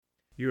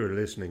You are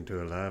listening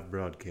to a live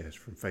broadcast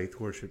from Faith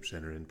Worship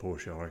Center in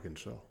Portia,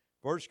 Arkansas.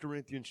 1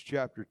 Corinthians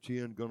chapter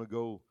 10, going to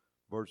go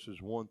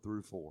verses 1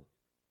 through 4.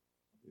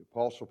 The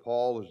Apostle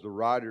Paul is the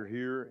writer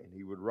here, and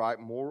he would write,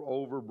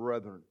 "Moreover,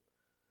 brethren,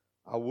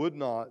 I would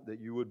not that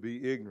you would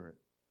be ignorant,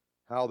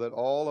 how that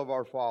all of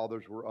our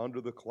fathers were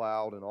under the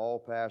cloud, and all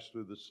passed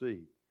through the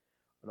sea.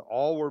 And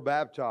all were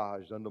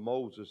baptized unto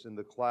Moses in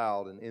the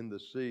cloud and in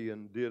the sea,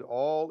 and did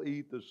all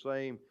eat the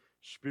same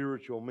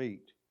spiritual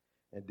meat,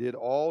 and did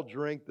all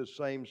drink the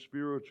same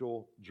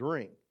spiritual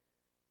drink.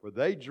 For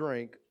they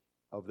drank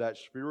of that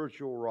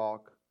spiritual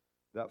rock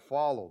that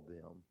followed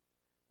them,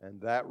 and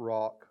that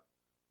rock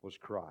was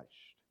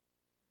Christ."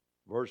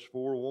 Verse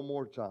 4, one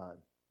more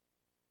time.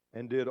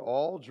 "And did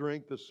all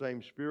drink the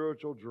same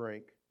spiritual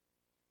drink,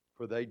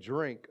 for they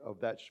drink of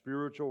that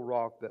spiritual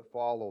rock that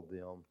followed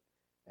them,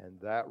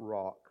 and that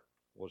rock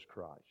was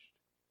Christ."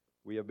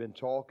 We have been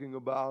talking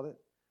about it.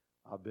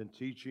 I've been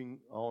teaching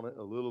on it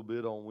a little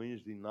bit on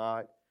Wednesday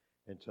night,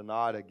 and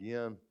tonight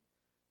again,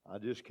 I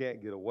just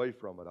can't get away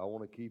from it. I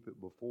want to keep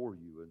it before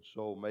you. And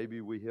so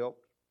maybe we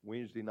help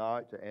Wednesday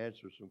night to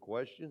answer some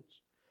questions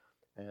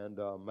and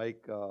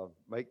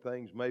make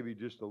things maybe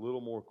just a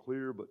little more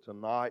clear. But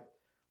tonight,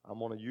 I'm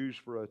going to use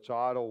for a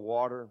title,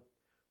 "Water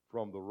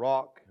from the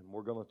Rock," and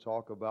we're going to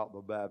talk about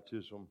the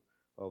baptism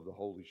of the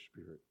Holy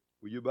Spirit.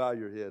 Will you bow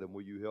your head and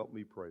will you help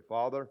me pray?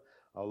 Father,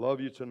 I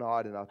love you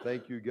tonight, and I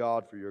thank you,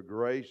 God, for your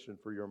grace and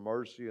for your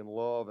mercy and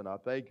love. And I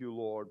thank you,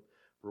 Lord,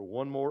 for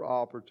one more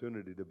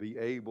opportunity to be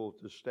able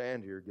to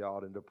stand here,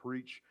 God, and to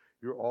preach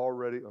your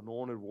already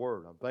anointed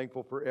word. I'm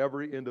thankful for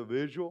every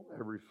individual,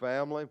 every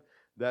family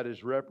that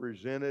is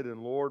represented.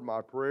 And Lord,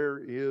 my prayer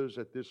is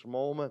at this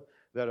moment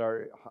that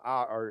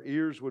our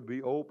ears would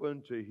be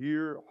open to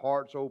hear,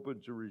 hearts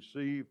open to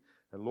receive.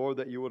 And Lord,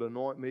 that you would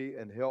anoint me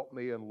and help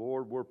me. And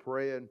Lord, we're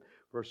praying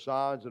for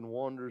signs and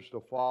wonders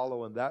to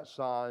follow. And that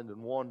signs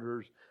and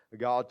wonders,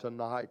 God,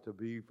 tonight to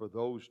be for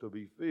those to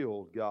be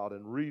filled, God,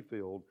 and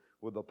refilled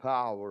with the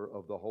power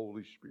of the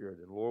Holy Spirit.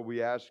 And Lord,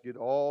 we ask it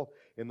all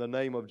in the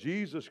name of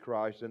Jesus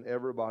Christ. And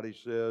everybody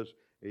says,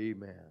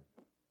 amen.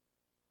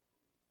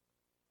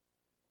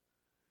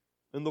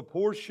 In the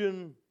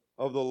portion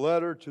of the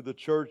letter to the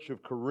church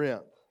of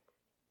Corinth,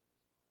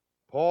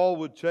 Paul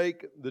would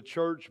take the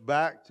church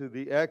back to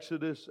the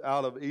Exodus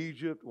out of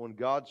Egypt, when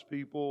God's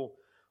people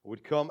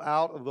would come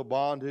out of the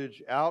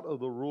bondage, out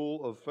of the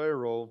rule of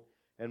Pharaoh,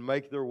 and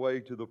make their way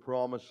to the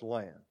promised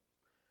land.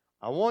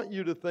 I want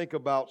you to think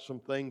about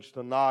some things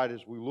tonight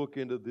as we look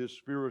into this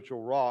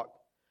spiritual rock.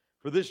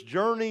 For this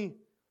journey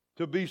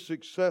to be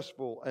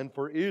successful and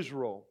for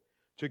Israel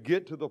to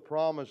get to the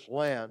promised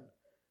land,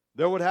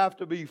 there would have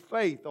to be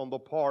faith on the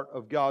part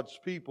of God's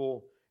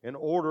people in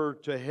order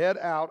to head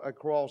out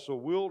across a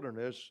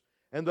wilderness.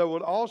 And there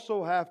would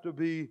also have to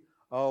be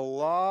a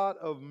lot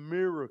of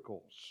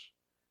miracles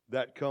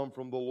that come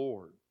from the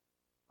Lord.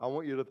 I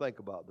want you to think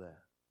about that.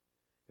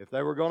 If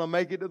they were going to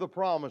make it to the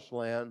promised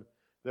land,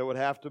 there would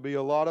have to be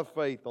a lot of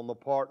faith on the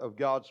part of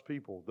God's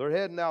people. They're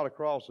heading out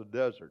across a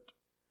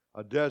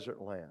desert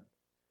land.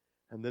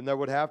 And then there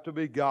would have to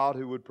be God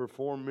who would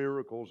perform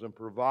miracles and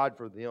provide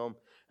for them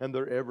and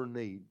their every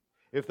need.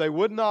 If they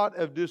would not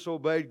have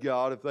disobeyed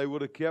God, if they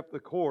would have kept the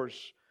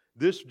course,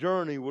 this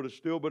journey would have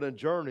still been a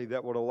journey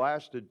that would have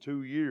lasted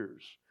 2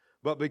 years.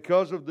 But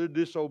because of their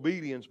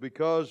disobedience,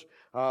 because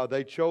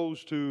they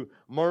chose to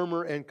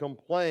murmur and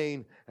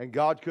complain, and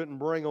God couldn't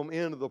bring them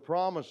into the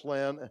promised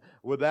land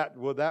with that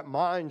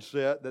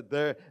mindset, that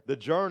the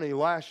journey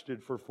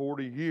lasted for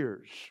 40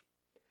 years.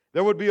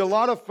 There would be a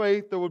lot of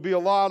faith, there would be a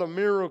lot of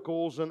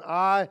miracles, and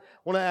I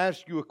want to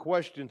ask you a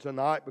question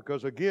tonight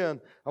because,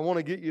 again, I want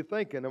to get you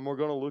thinking, and we're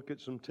going to look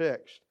at some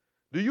text.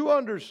 Do you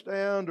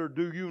understand or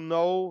do you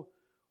know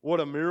what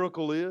a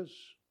miracle is?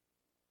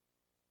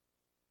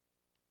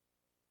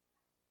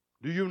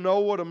 Do you know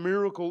what a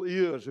miracle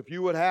is? If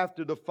you would have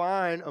to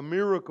define a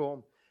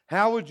miracle,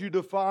 how would you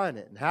define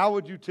it? And how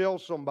would you tell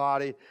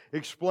somebody,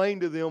 explain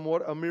to them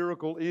what a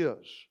miracle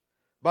is?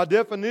 By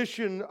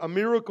definition, a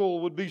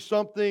miracle would be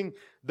something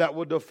that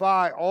would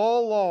defy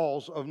all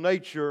laws of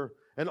nature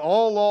and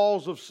all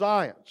laws of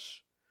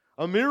science.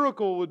 A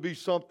miracle would be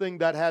something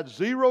that had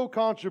zero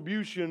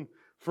contribution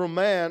from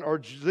man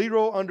or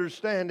zero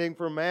understanding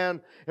from man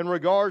in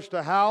regards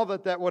to how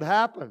that would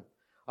happen.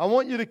 I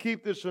want you to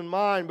keep this in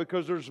mind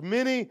because there's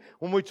many,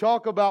 when we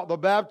talk about the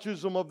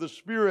baptism of the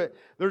Spirit,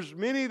 there's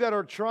many that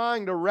are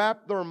trying to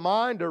wrap their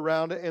mind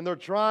around it and they're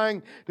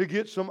trying to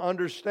get some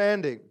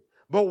understanding.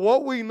 But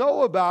what we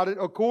know about it,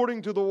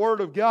 according to the Word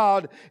of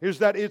God, is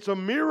that it's a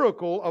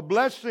miracle, a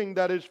blessing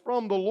that is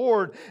from the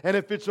Lord. And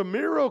if it's a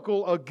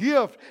miracle, a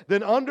gift,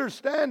 then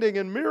understanding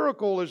and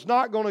miracle is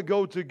not going to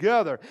go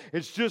together.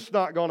 It's just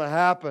not going to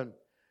happen.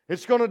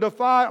 It's going to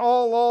defy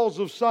all laws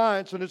of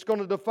science, and it's going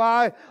to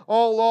defy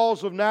all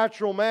laws of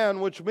natural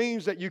man, which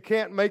means that you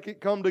can't make it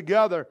come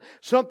together.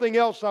 Something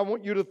else I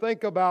want you to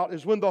think about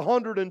is when the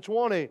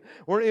 120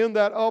 were in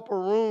that upper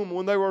room,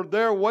 when they were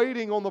there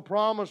waiting on the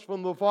promise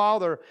from the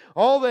Father,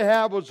 all they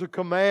had was a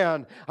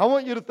command. I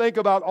want you to think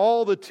about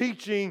all the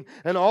teaching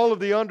and all of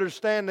the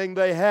understanding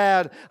they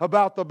had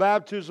about the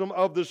baptism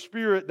of the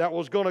Spirit that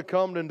was going to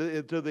come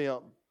into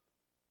them.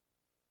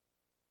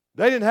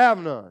 They didn't have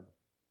none.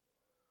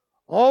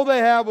 All they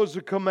had was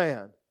a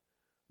command.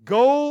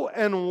 Go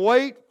and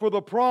wait for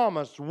the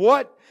promise.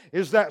 What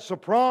is that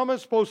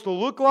promise supposed to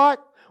look like?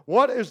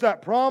 What is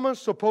that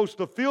promise supposed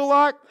to feel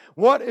like?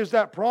 What is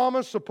that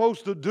promise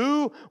supposed to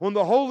do when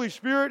the Holy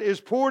Spirit is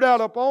poured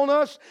out upon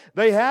us?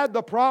 They had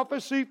the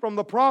prophecy from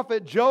the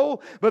prophet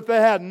Joel, but they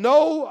had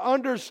no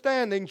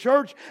understanding.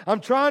 Church,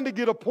 I'm trying to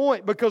get a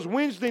point because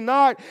Wednesday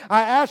night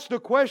I asked a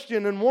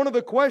question, and one of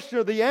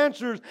the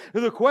answers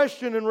to the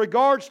question in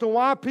regards to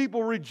why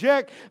people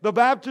reject the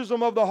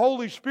baptism of the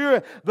Holy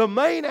Spirit, the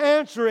main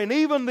answer, and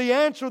even the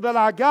answer that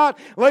I got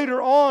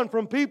later on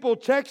from people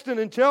texting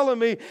and telling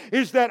me,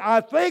 is that I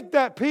think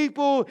that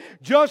people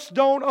just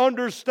don't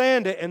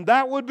understand it. And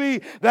that would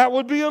be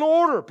an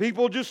order.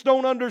 People just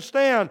don't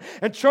understand.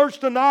 And church,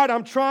 tonight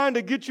I'm trying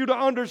to get you to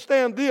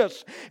understand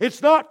this.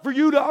 It's not for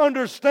you to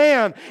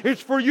understand.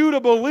 It's for you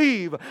to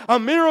believe. A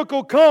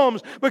miracle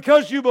comes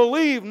because you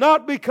believe,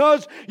 not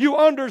because you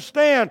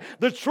understand.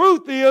 The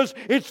truth is,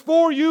 it's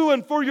for you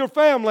and for your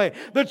family.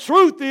 The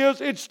truth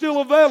is, it's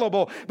still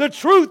available. The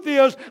truth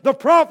is, the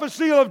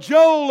prophecy of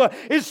Joel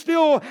is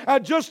still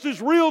just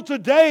as real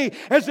today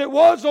as it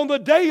was on the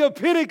day of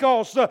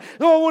Pentecost. I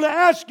want to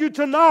ask you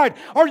tonight,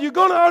 are you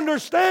going to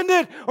understand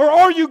it or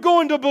are you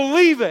going to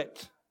believe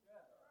it?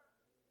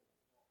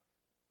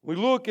 We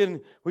look and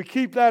we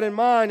keep that in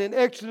mind in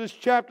Exodus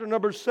chapter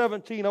number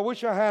 17. I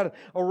wish I had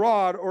a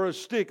rod or a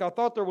stick. I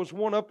thought there was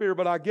one up here,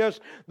 but I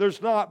guess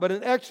there's not. But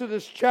in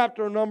Exodus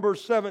chapter number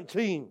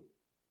 17,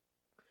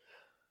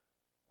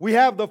 we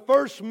have the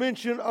first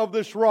mention of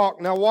this rock.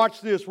 Now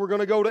watch this. We're going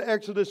to go to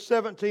Exodus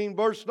 17,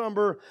 verse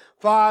number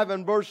 5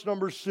 and verse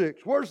number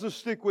 6. Where's the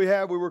stick we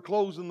have? We were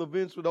closing the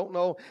vents. We don't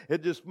know.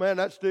 It just, man,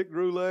 that stick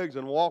grew legs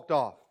and walked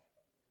off.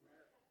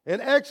 In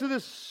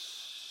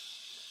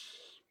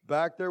Exodus,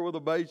 back there where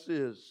the base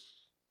is.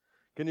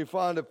 Can you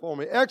find it for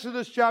me?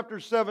 Exodus chapter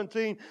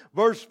 17,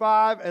 verse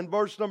 5 and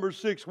verse number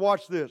 6.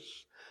 Watch this.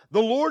 The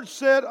Lord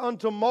said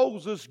unto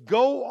Moses,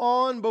 Go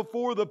on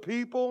before the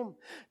people,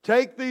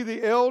 take thee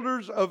the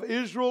elders of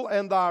Israel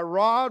and thy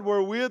rod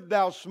wherewith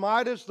thou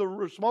smotest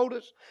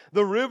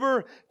the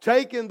river,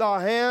 take in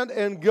thy hand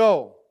and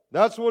go.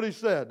 That's what he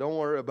said. Don't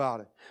worry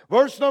about it.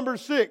 Verse number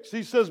 6,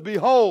 he says,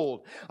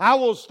 Behold, I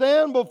will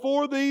stand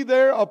before thee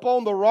there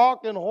upon the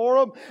rock in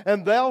Horeb,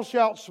 and thou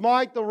shalt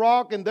smite the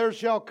rock, and there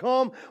shall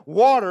come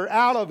water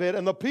out of it,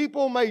 and the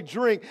people may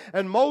drink.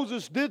 And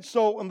Moses did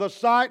so in the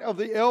sight of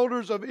the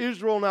elders of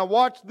Israel. Now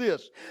watch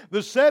this.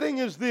 The setting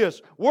is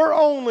this. We're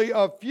only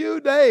a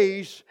few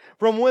days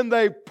from when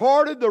they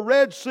parted the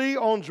Red Sea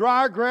on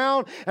dry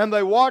ground, and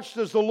they watched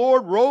as the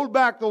Lord rolled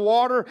back the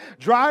water,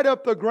 dried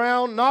up the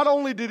ground. Not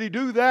only did He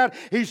do that,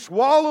 He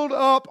swallowed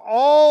up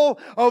all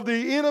of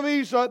the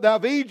enemies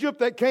of Egypt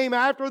that came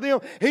after them.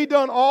 He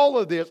done all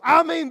of this.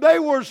 I mean, they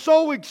were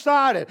so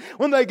excited.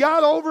 When they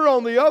got over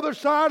on the other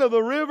side of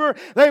the river,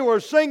 they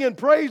were singing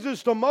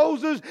praises to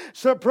Moses,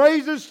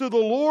 praises to the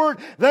Lord.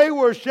 They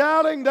were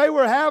shouting. They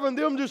were having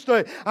them just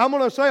I'm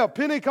going to say a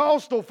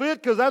Pentecostal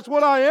fit, because that's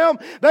what I am.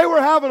 They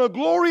were having a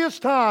glorious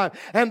time,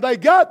 and they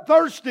got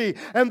thirsty,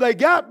 and they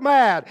got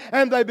mad,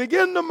 and they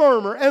began to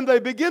murmur, and they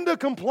began to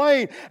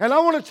complain. And I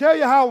want to tell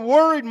you how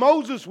worried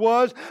Moses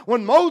was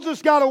when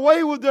Moses got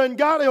away with it and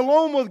got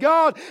alone with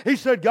God. He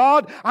said,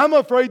 God, I'm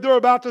afraid they're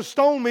about to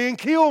stone me and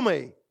kill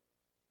me.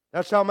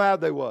 That's how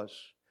mad they was.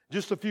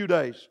 Just a few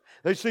days.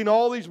 They've seen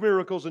all these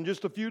miracles in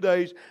just a few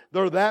days.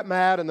 They're that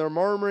mad and they're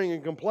murmuring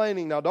and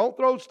complaining. Now don't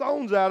throw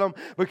stones at them,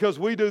 because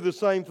we do the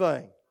same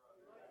thing.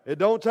 It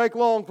don't take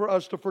long for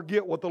us to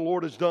forget what the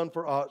Lord has done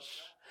for us.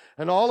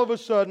 And all of a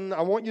sudden,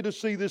 I want you to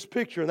see this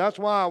picture. And that's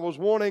why I was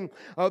wanting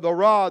the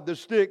rod, the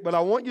stick. But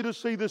I want you to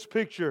see this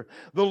picture.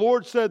 The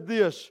Lord said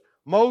this,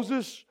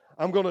 Moses,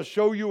 I'm going to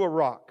show you a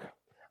rock.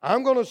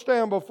 I'm going to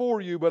stand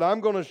before you, but I'm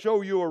going to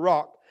show you a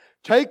rock.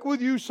 Take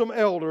with you some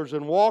elders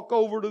and walk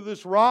over to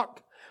this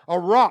rock. A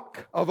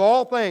rock of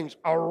all things.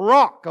 A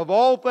rock of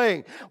all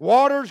things.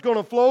 Water's going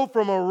to flow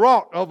from a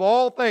rock of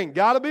all things.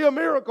 Got to be a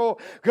miracle,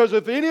 because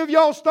if any of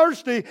y'all's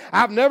thirsty,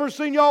 I've never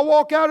seen y'all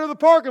walk out of the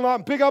parking lot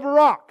and pick up a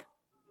rock.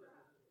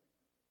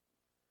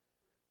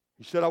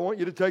 He said, I want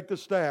you to take the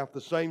staff,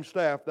 the same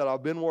staff that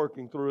I've been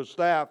working through. A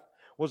staff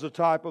was a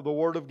type of the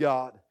Word of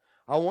God.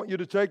 I want you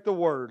to take the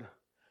Word,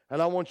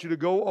 and I want you to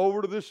go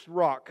over to this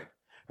rock.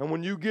 And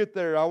when you get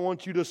there, I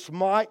want you to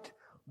smite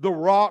the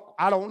rock.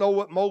 I don't know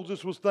what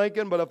Moses was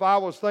thinking, but if I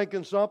was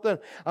thinking something,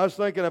 I was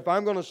thinking if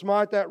I'm going to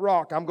smite that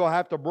rock, I'm going to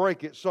have to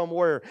break it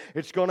somewhere.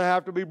 It's going to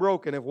have to be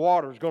broken if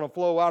water is going to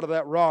flow out of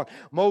that rock.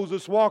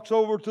 Moses walks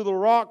over to the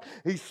rock.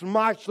 He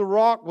smites the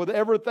rock with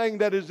everything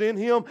that is in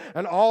him,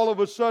 and all of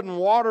a sudden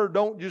water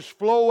don't just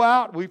flow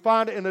out. We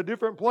find it in a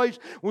different place.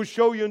 We'll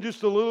show you in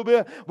just a little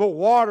bit, but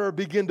water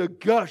began to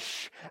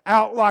gush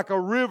out like a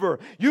river.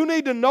 You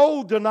need to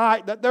know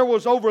tonight that there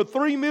was over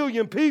 3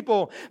 million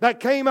people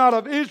that came out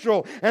of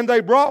Israel, and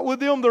they brought with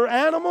them their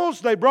animals,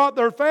 they brought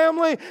their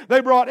family, they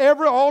brought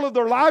all of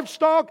their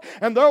livestock,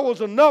 and there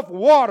was enough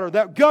water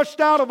that gushed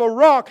out of a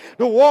rock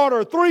to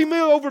water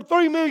over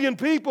 3 million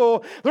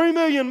people, 3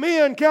 million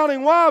men,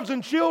 counting wives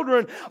and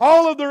children,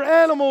 all of their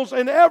animals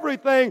and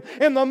everything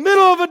in the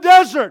middle of a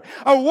desert.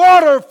 A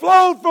water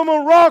flowed from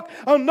a rock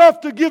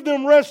enough to give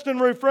them rest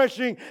and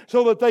refreshing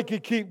so that they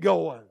could keep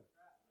going.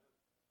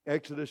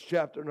 Exodus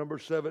chapter number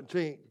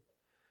 17.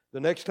 The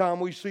next time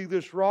we see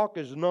this rock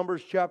is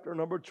Numbers chapter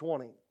number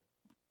 20.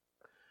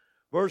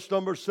 Verse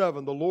number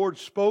 7. The Lord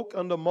spoke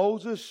unto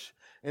Moses,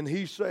 and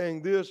he's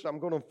saying this. I'm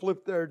going to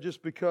flip there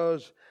just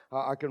because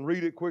I can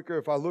read it quicker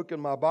if I look in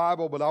my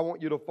Bible, but I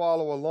want you to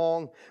follow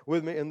along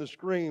with me in the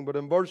screen. But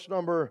in verse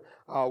number,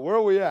 where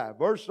are we at?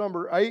 Verse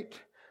number 8.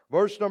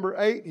 Verse number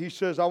 8, he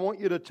says, I want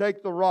you to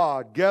take the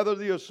rod, gather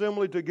the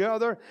assembly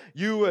together,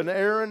 you and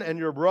Aaron and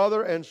your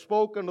brother, and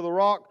spoke unto the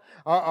rock,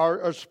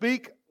 or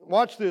speak.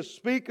 Watch this.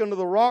 Speak unto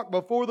the rock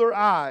before their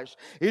eyes.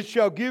 It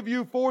shall give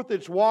you forth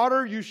its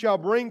water. You shall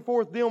bring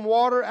forth them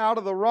water out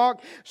of the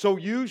rock. So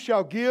you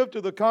shall give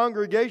to the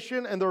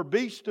congregation and their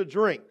beasts to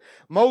drink.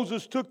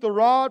 Moses took the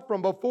rod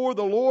from before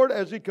the Lord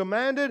as he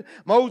commanded.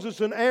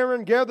 Moses and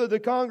Aaron gathered the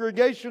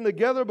congregation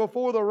together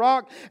before the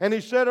rock. And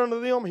he said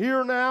unto them,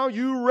 Hear now,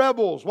 you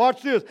rebels.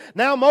 Watch this.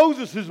 Now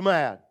Moses is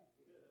mad.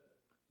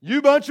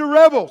 You bunch of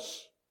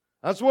rebels.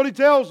 That's what he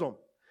tells them.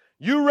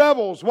 You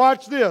rebels,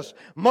 watch this.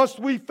 Must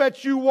we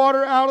fetch you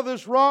water out of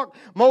this rock?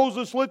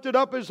 Moses lifted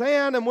up his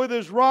hand, and with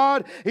his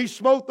rod he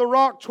smote the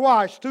rock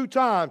twice, 2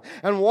 times.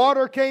 And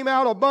water came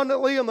out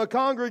abundantly, and the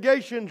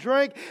congregation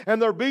drank,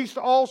 and their beasts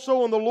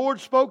also. And the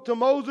Lord spoke to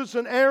Moses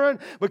and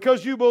Aaron,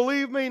 Because you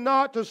believe me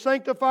not to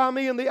sanctify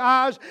me in the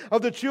eyes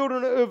of the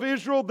children of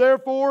Israel,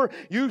 therefore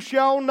you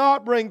shall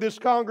not bring this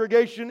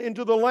congregation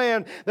into the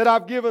land that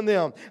I've given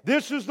them.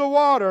 This is the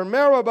water,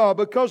 Meribah,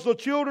 because the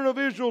children of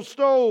Israel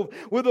strove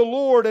with the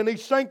Lord, and He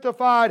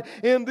sanctified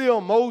in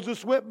them.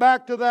 Moses went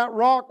back to that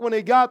rock when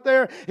he got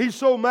there. He's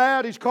so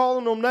mad, he's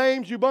calling them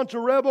names, you bunch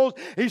of rebels.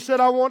 He said,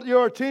 I want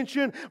your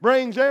attention.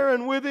 Brings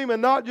Aaron with him,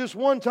 and not just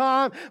one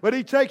time, but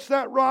he takes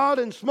that rod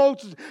and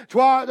smotes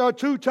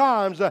 2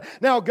 times.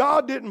 Now,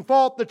 God didn't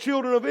fault the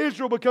children of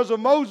Israel because of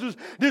Moses'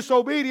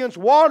 disobedience.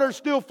 Water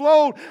still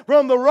flowed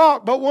from the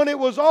rock, but when it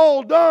was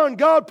all done,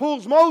 God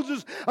pulls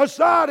Moses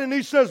aside and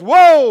He says,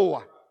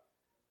 Whoa!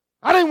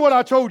 That ain't what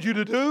I told you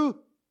to do.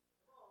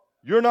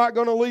 You're not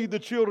going to lead the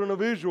children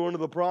of Israel into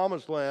the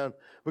promised land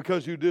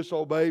because you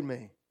disobeyed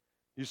me.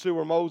 You see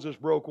where Moses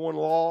broke one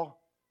law?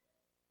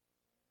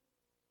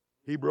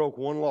 He broke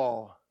one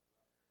law,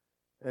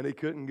 and he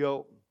couldn't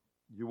go.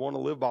 You want to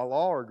live by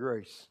law or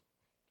grace?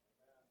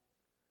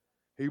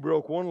 He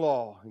broke one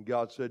law, and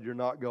God said, you're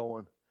not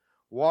going.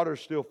 Water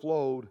still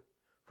flowed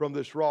from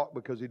this rock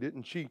because he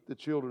didn't cheat the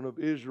children of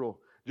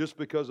Israel just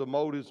because of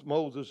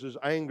Moses'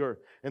 anger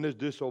and his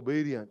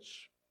disobedience.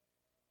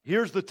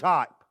 Here's the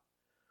type.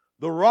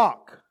 The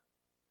rock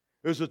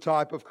is a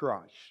type of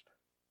Christ.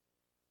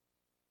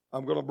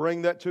 I'm going to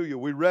bring that to you.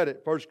 We read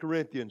it, 1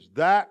 Corinthians.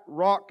 That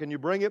rock, can you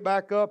bring it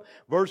back up?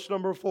 Verse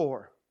number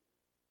 4.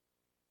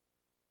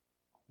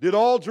 Did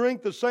all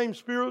drink the same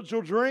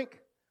spiritual drink?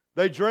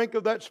 They drank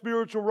of that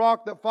spiritual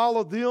rock that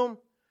followed them,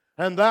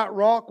 and that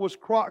rock was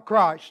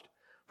Christ.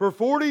 For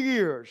 40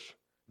 years,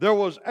 there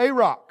was a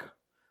rock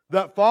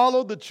that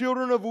followed the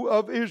children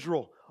of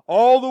Israel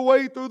all the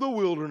way through the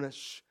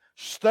wilderness,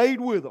 stayed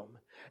with them.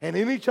 And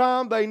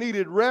anytime they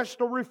needed rest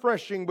or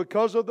refreshing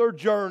because of their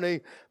journey,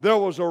 there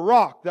was a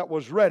rock that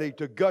was ready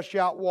to gush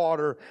out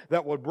water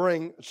that would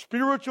bring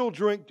spiritual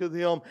drink to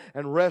them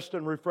and rest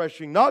and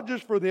refreshing, not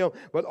just for them,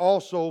 but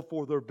also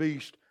for their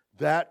beast.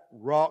 That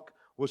rock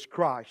was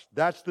Christ.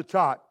 That's the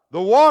type.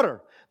 The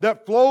water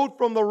that flowed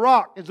from the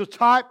rock is a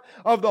type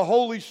of the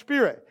Holy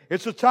Spirit.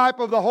 It's a type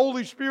of the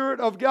Holy Spirit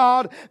of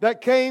God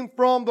that came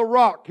from the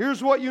rock.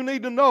 Here's what you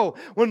need to know.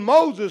 When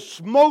Moses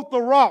smote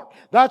the rock,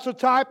 that's a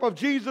type of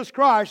Jesus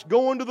Christ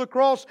going to the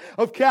cross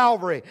of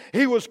Calvary.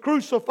 He was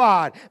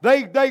crucified.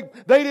 They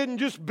didn't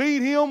just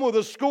beat Him with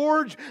a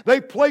scourge.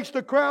 They placed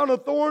a crown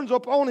of thorns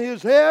upon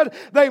His head.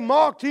 They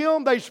mocked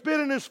Him. They spit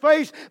in His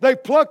face. They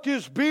plucked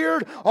His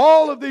beard.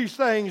 All of these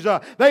things.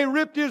 They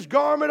ripped His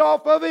garment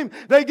off of Him.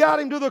 They got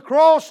Him to the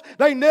cross.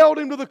 They nailed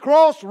Him to the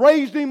cross,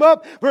 raised Him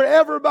up for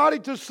everybody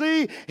to see.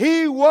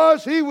 He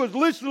was,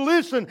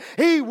 listen,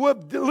 He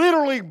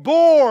literally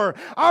bore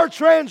our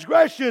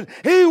transgression.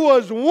 He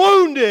was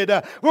wounded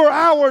for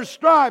our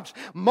stripes.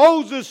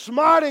 Moses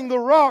smiting the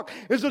rock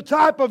is a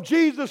type of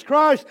Jesus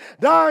Christ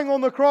dying on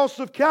the cross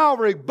of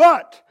Calvary.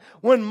 But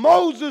when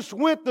Moses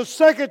went the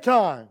second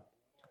time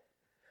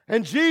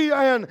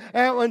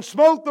and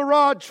smote the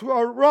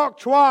rock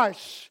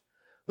twice.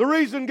 The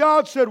reason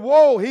God said,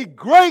 whoa, He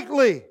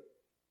greatly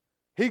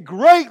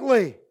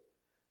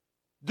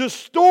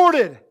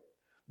distorted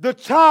the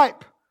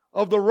type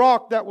of the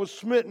rock that was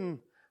smitten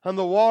and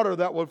the water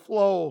that would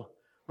flow,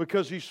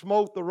 because He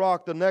smote the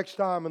rock the next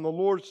time, and the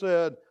Lord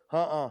said,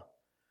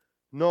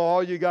 no,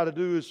 all you got to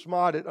do is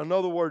smite it. In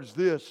other words,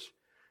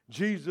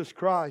 Jesus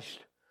Christ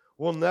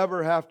will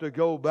never have to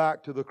go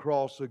back to the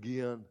cross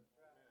again.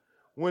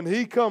 When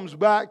He comes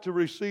back to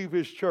receive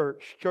His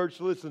church,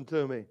 listen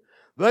to me,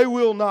 they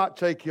will not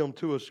take Him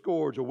to a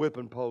scourge, a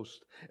whipping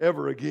post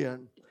ever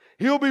again.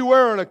 He'll be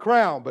wearing a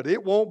crown, but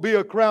it won't be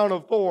a crown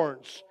of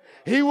thorns.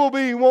 He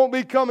won't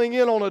be coming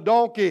in on a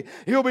donkey.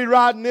 He'll be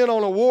riding in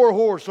on a war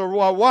horse or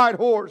a white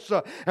horse.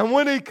 And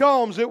when He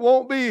comes, it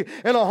won't be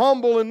in a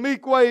humble and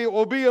meek way. It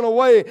will be in a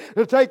way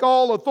to take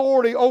all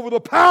authority over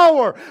the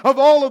power of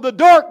all of the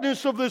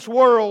darkness of this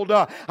world.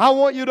 I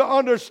want you to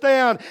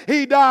understand,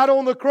 He died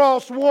on the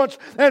cross once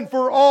and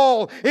for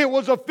all. It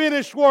was a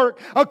finished work,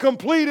 a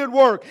completed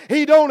work.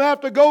 He don't have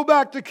to go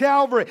back to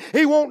Calvary.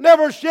 He won't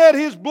never shed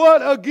His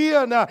blood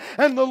again.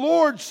 And the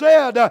Lord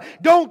said,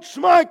 don't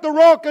smite the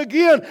rock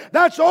again.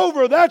 That's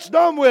over. That's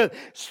done with.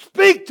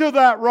 Speak to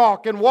that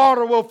rock and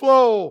water will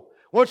flow.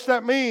 What's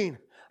that mean?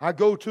 I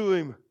go to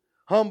Him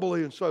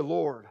humbly and say,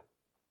 Lord,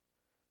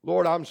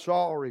 I'm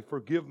sorry.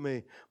 Forgive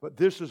me. But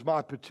this is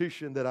my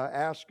petition that I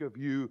ask of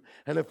You.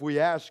 And if we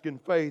ask in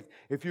faith,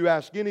 if you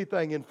ask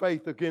anything in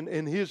faith again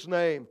in His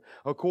name,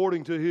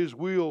 according to His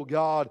will,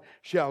 God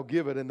shall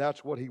give it. And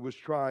that's what He was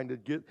trying to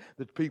get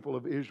the people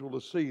of Israel to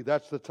see.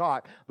 That's the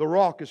type. The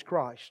rock is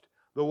Christ.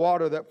 The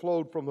water that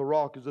flowed from the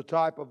rock is a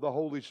type of the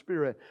Holy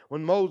Spirit.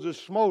 When Moses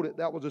smote it,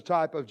 that was a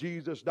type of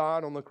Jesus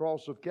dying on the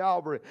cross of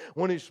Calvary.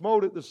 When he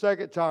smote it the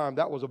second time,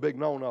 that was a big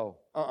no-no.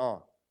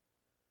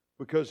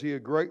 Because he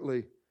had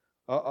greatly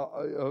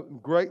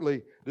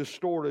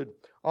distorted,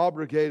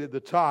 abrogated the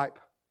type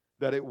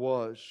that it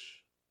was.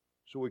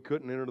 So we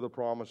couldn't enter the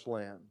promised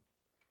land.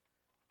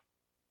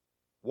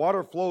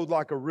 Water flowed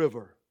like a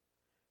river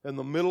in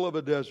the middle of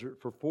a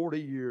desert for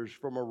 40 years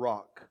from a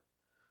rock.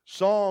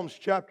 Psalms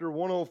chapter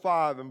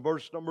 105 and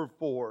verse number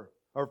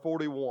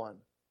 41.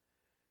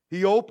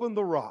 He opened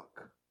the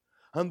rock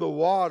and the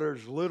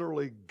waters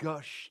literally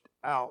gushed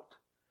out.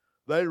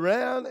 They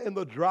ran in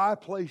the dry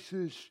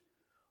places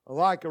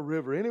like a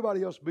river.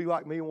 Anybody else be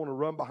like me and want to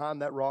run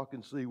behind that rock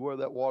and see where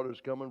that water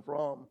is coming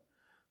from?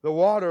 The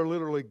water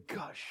literally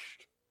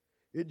gushed.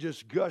 It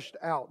just gushed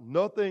out.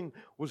 Nothing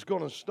was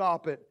going to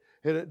stop it.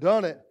 It had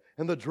done it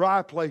in the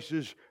dry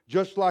places,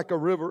 just like a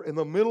river. In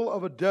the middle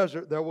of a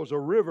desert, there was a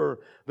river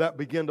that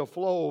began to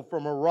flow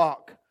from a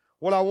rock.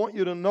 What I want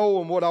you to know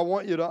and what I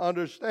want you to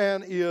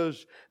understand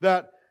is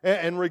that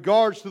in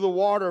regards to the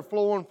water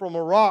flowing from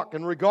a rock,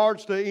 in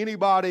regards to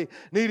anybody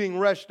needing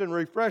rest and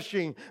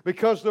refreshing,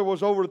 because there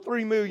was over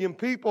 3 million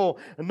people,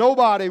 and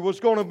nobody was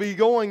going to be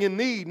going in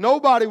need.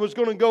 Nobody was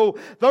going to go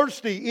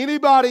thirsty.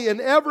 Anybody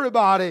and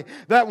everybody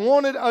that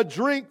wanted a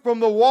drink from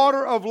the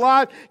water of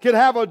life could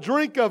have a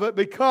drink of it,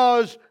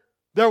 because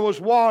there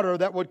was water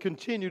that would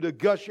continue to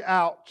gush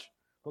out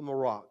from the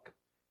rock.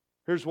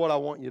 Here's what I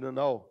want you to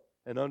know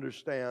and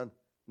understand,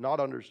 not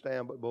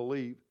understand, but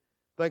believe.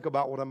 Think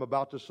about what I'm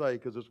about to say,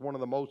 because it's one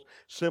of the most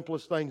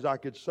simplest things I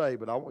could say,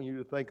 but I want you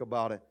to think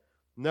about it.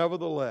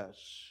 Nevertheless,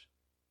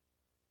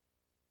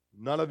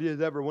 none of you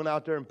has ever went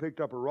out there and picked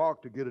up a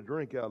rock to get a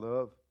drink out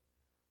of.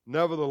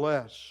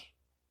 Nevertheless,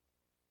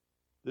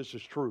 this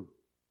is true.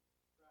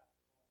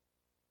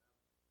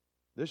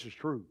 This is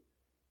true.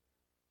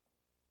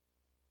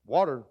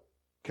 Water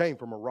came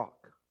from a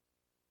rock.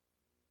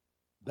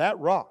 That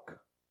rock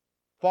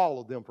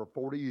followed them for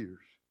 40 years.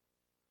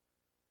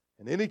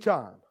 And any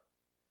time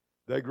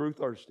they grew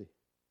thirsty,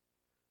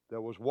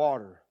 there was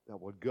water that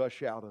would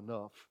gush out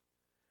enough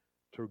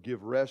to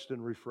give rest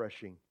and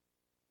refreshing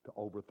to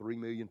over 3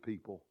 million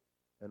people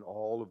and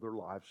all of their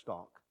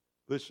livestock.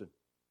 Listen,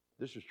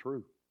 this is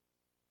true.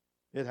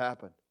 It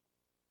happened.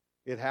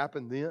 It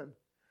happened then,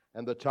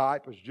 and the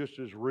type is just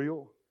as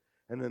real.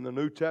 And in the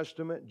New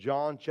Testament,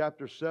 John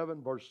chapter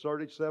 7, verse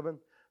 37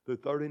 through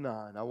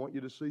 39, I want you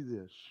to see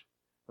this.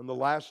 On the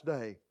last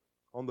day,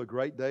 on the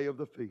great day of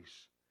the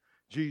feast,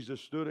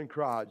 Jesus stood and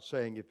cried,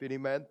 saying, If any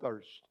man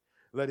thirst,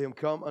 let him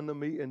come unto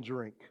me and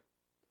drink.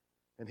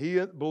 And he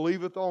that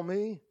believeth on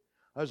me,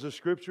 as the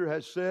Scripture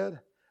has said,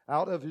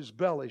 out of his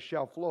belly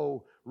shall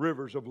flow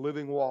rivers of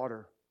living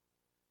water.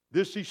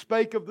 This he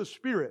spake of the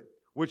Spirit,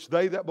 which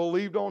they that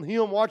believed on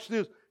him, watch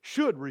this,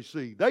 should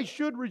receive. They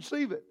should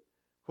receive it.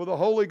 For the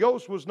Holy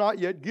Ghost was not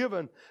yet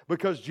given,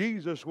 because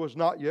Jesus was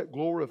not yet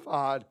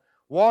glorified.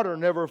 Water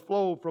never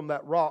flowed from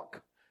that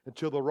rock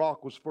until the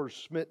rock was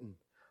first smitten.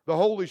 The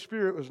Holy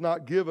Spirit was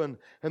not given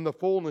in the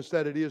fullness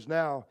that it is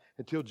now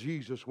until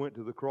Jesus went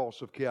to the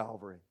cross of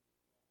Calvary.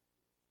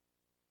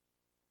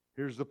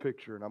 Here's the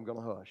picture, and I'm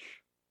going to hush.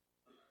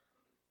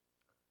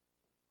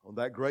 On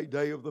that great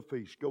day of the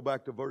feast, go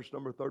back to verse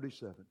number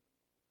 37.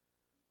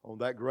 On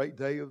that great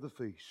day of the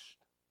feast,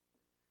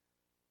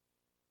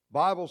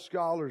 Bible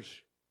scholars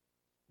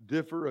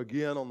differ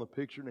again on the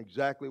picture and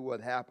exactly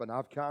what happened.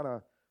 I've kind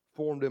of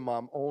formed in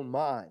my own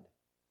mind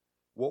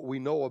what we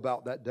know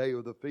about that day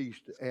of the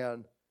feast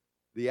and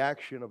the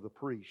action of the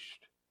priest.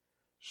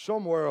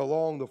 Somewhere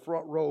along the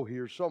front row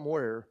here,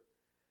 somewhere,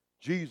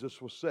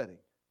 Jesus was sitting.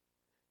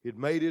 He'd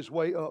made his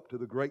way up to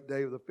the great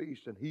day of the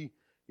feast, and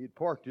he'd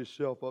parked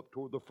himself up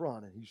toward the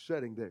front, and he's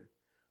sitting there.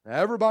 Now,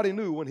 everybody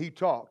knew when he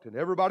talked, and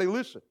everybody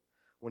listened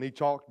when he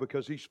talked,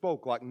 because he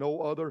spoke like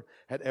no other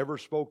had ever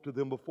spoke to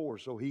them before.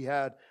 So he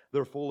had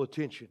their full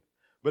attention.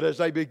 But as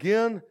they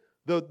begin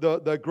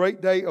the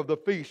great day of the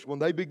feast, when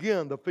they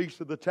begin the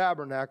Feast of the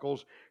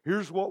Tabernacles,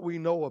 here's what we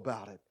know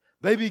about it.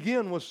 They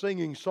begin with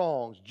singing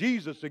songs.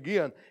 Jesus,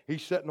 again,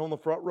 he's sitting on the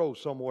front row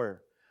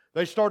somewhere.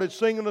 They started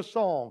singing a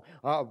song.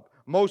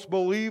 Most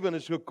believe, and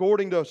it's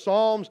according to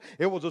Psalms,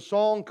 it was a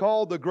song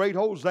called the Great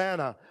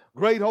Hosanna.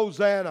 Great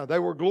Hosanna. They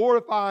were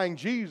glorifying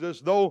Jesus,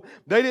 though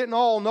they didn't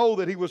all know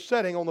that He was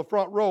sitting on the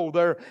front row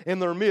there in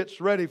their midst,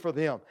 ready for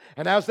them.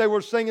 And as they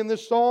were singing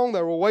this song,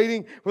 they were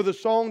waiting for the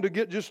song to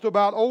get just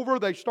about over.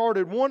 They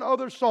started one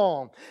other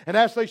song. And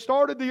as they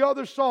started the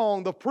other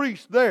song, the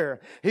priest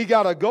there, he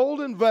got a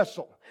golden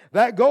vessel.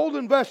 That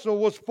golden vessel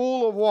was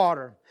full of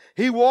water.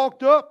 He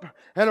walked up,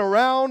 and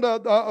around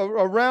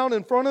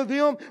in front of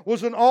them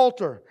was an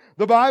altar.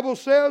 The Bible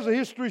says,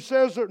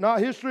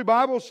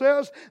 Bible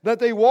says that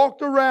they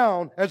walked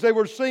around as they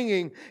were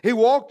singing. He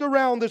walked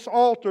around this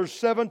altar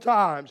 7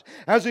 times.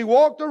 As he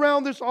walked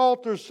around this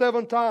altar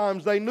 7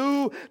 times, they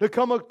knew to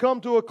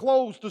come to a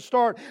close to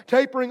start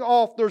tapering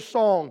off their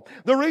song.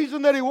 The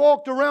reason that he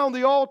walked around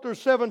the altar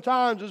 7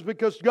 times is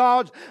because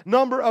God's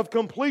number of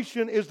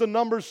completion is the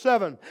number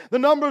 7. The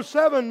number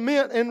 7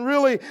 meant, and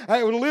really,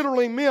 it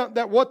literally meant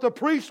that what the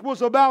priest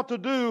was about to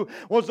do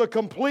was a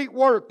complete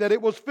work, that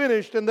it was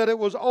finished and that it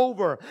was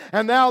over.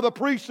 And now the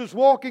priest is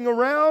walking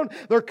around.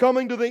 They're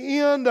coming to the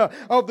end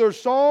of their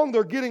song.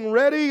 They're getting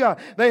ready.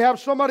 They have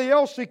somebody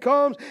else. He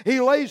comes. He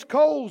lays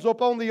coals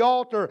upon the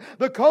altar.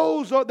 The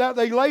coals that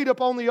they laid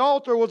upon the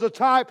altar was a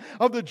type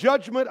of the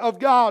judgment of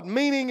God,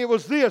 meaning it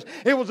was this.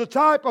 It was a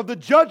type of the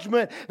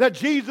judgment that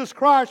Jesus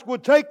Christ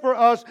would take for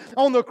us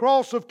on the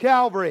cross of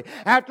Calvary.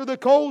 After the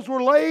coals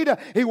were laid,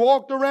 he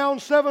walked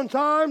around 7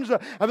 times,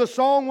 and the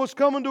song was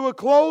coming to a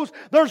close.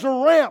 There's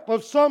a ramp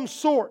of some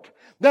sort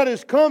that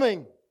is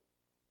coming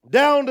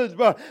down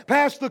to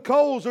past the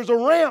coals. There's a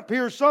ramp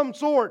here of some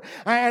sort.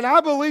 And I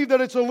believe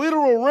that it's a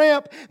literal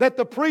ramp that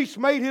the priest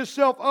made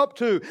himself up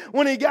to.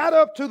 When he got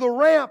up to the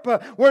ramp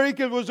where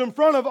he was in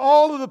front of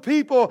all of the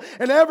people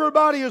and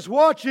everybody is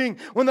watching,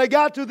 when they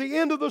got to the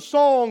end of the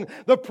song,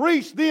 the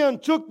priest then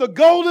took the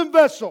golden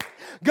vessel.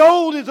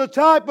 Gold is a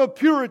type of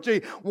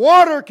purity.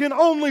 Water can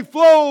only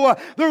flow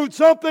through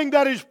something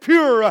that is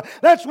pure.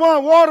 That's why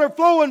water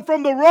flowing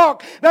from the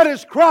rock that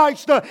is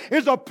Christ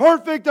is a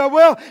perfect,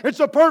 it's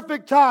a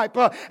perfect type.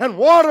 And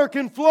water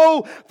can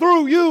flow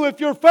through you if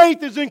your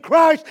faith is in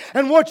Christ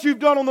and what you've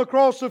done on the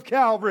cross of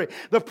Calvary.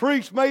 The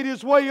priest made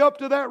his way up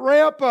to that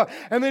ramp,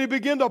 and then he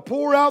began to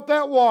pour out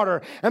that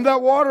water. And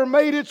that water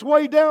made its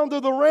way down to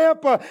the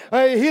ramp.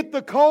 It hit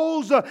the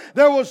coals.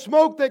 There was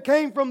smoke that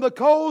came from the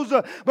coals.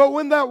 But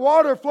when that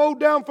water flowed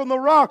down from the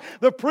rock,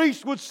 the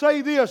priest would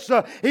say this.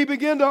 He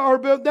began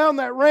to, down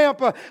that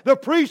ramp, the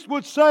priest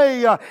would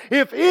say,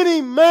 if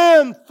any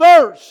man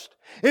thirst,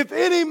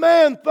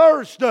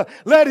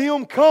 let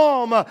him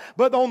come.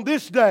 But on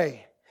this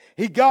day,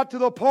 he got to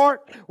the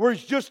part where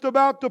he's just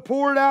about to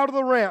pour it out of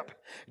the ramp.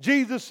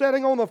 Jesus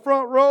sitting on the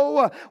front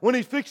row, when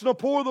he's fixing to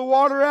pour the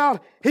water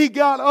out, he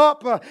got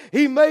up.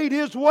 He made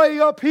his way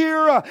up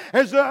here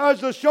as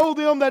to show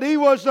them that he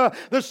was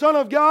the Son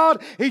of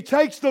God. He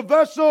takes the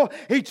vessel,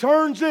 he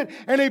turns it,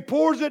 and he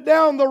pours it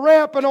down the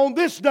ramp. And on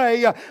this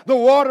day, the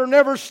water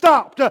never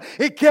stopped.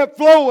 It kept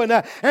flowing.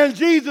 And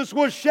Jesus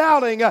was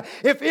shouting,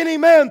 if any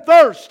man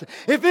thirst,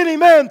 if any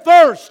man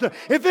thirst,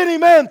 if any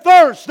man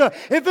thirst,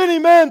 if any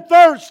man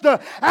thirst,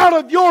 out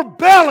of your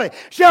belly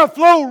shall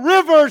flow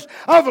rivers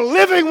of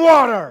living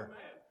water.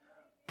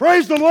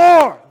 Praise the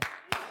Lord.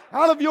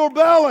 Out of your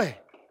belly.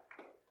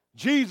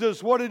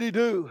 Jesus, what did He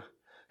do?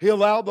 He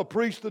allowed the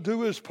priest to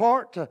do his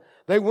part.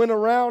 They went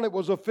around. It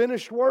was a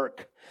finished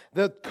work.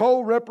 The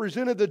coal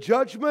represented the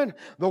judgment.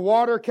 The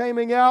water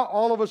coming out.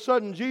 All of a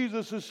sudden,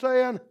 Jesus is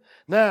saying,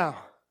 now,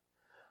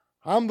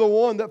 I'm the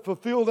one that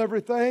fulfilled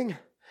everything.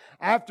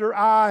 After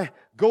I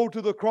go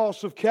to the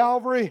cross of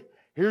Calvary,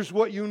 here's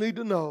what you need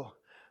to know.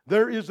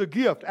 There is a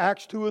gift,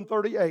 Acts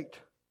 2:38.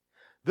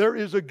 There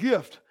is a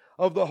gift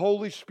of the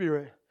Holy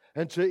Spirit.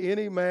 And to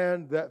any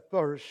man that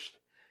thirsts,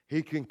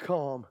 he can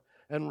come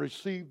and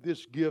receive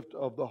this gift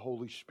of the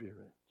Holy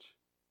Spirit.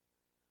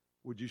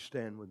 Would you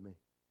stand with me?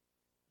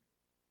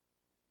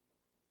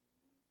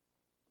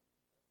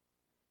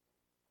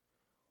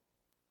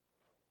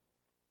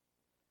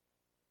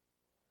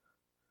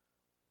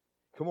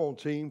 Come on,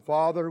 team.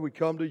 Father, we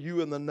come to you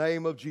in the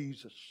name of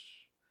Jesus.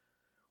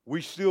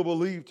 We still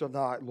believe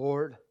tonight,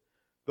 Lord,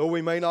 though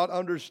we may not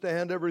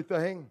understand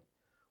everything,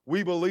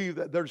 we believe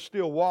that there's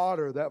still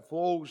water that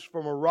flows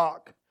from a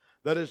rock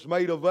that is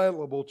made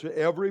available to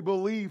every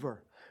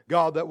believer,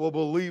 God, that will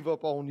believe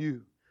upon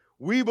you.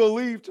 We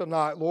believe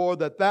tonight, Lord,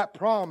 that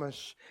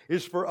promise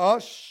is for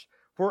us,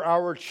 for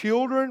our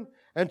children,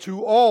 and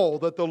to all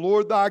that the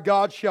Lord thy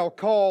God shall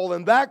call.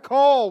 And that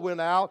call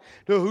went out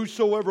to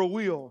whosoever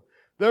will.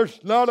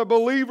 There's not a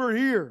believer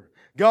here,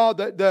 God,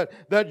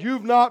 that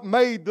you've not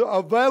made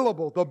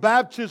available the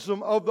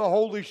baptism of the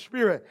Holy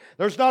Spirit.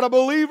 There's not a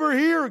believer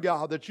here,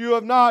 God, that you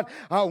have not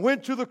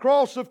went to the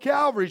cross of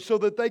Calvary so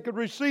that they could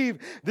receive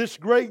this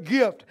great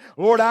gift.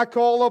 Lord, I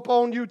call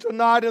upon you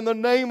tonight in the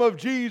name of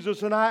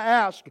Jesus, and I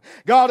ask,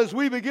 God, as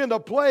we begin to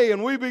play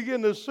and we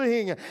begin to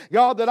sing,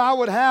 God, that I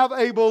would have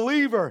a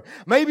believer,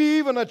 maybe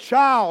even a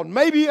child,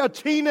 maybe a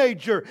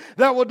teenager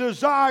that would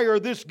desire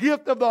this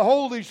gift of the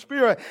Holy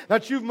Spirit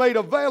that you've made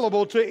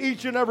available to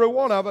each and every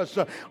one of us.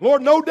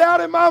 Lord, no doubt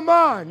in my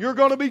mind you're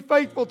going to be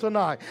faithful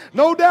tonight.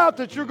 No doubt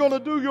that you're going to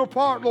do your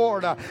part,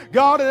 Lord.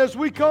 God, as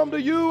we come to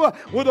you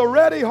with a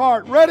ready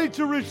heart, ready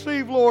to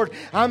receive, Lord,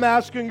 I'm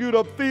asking you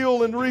to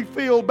fill and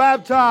refill,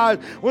 baptize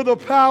with the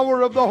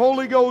power of the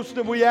Holy Ghost,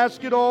 and we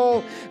ask it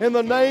all in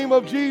the name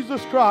of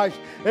Jesus Christ.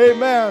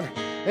 Amen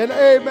and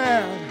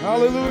amen.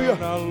 Hallelujah.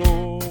 Now,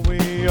 Lord,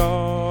 we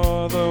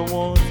are the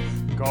ones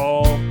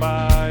called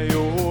by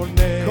your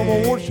name. Come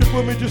on, worship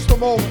with me just a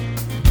moment.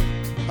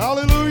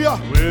 Hallelujah.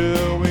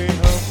 Will we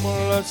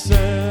humble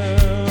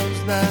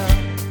ourselves now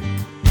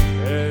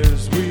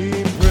as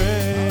we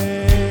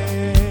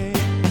pray?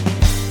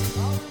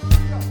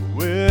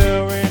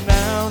 We're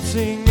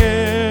renouncing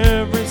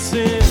every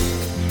sin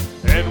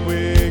and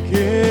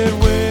wicked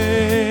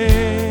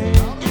way.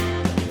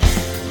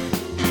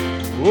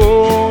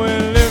 Oh,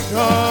 and lift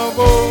our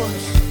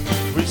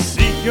voice, we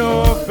seek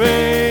your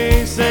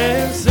face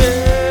and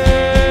say,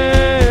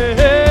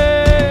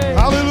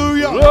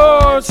 Hallelujah.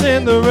 Lord,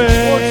 send the rain.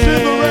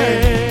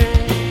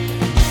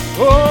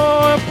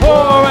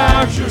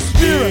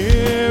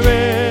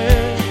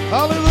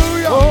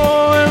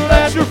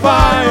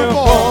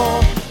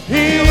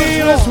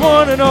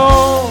 One and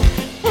all,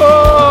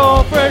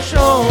 oh, fresh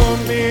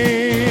on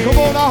me. Come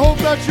on, I hope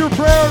that's your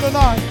prayer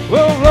tonight.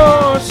 Oh,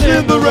 Lord,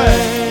 send the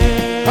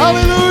rain.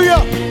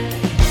 Hallelujah.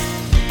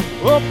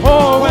 Oh,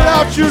 pour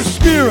out your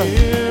Spirit.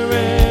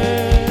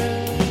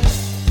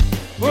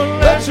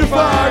 Let your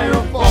fire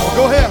fall.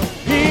 Go ahead.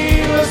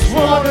 Heal us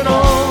one and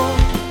all,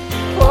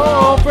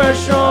 oh,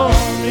 fresh on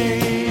me.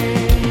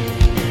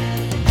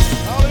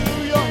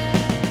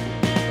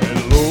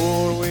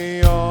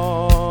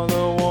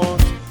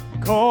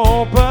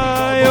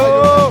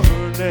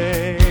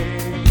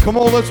 Come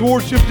on, let's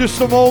worship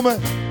just a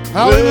moment.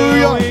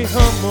 Hallelujah.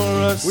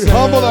 We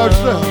humble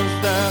ourselves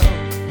down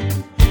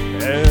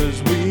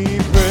as we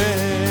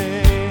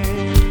pray.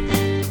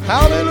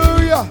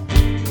 Hallelujah.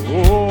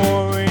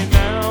 Oh,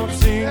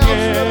 renouncing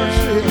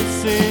every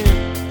sin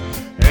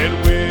and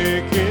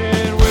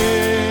wicked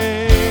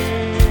way.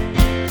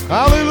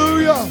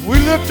 Hallelujah. We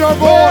lift our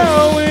voice.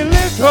 Well, we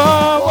lift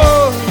our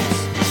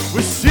voice.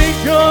 We seek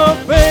your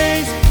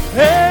face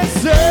and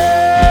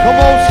say, come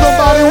on,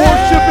 somebody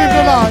worship him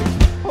tonight.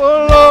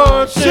 Oh,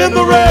 Lord, send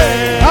the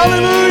rain.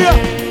 Hallelujah.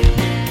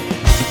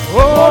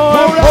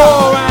 Oh,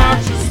 pour out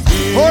your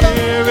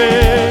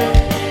Spirit.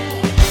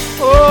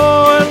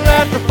 Oh, and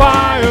let the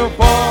fire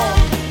fall.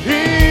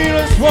 Heal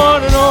us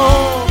one and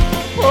all.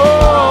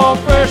 Oh,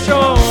 fresh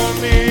on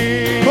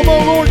me. Come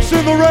on, Lord,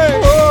 send the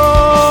rain.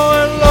 Oh,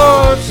 and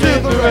Lord,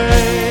 send the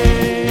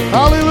rain.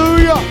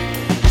 Hallelujah.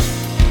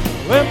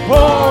 And pour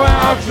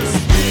out your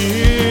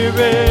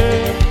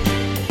Spirit.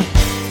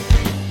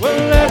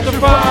 Well, let the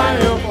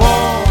fire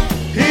fall.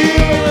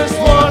 Heal us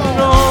one and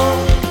all,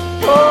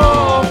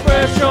 oh,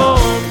 fresh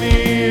on me.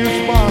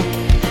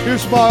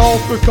 Here's my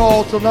altar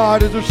call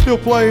tonight. As they're still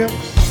playing,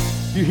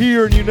 you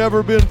hear and you've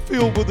never been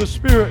filled with the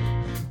Spirit,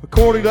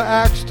 according to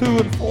Acts 2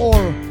 and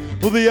 4,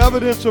 with the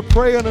evidence of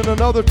praying in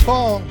another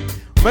tongue.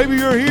 Maybe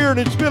you're here and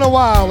it's been a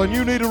while and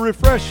you need a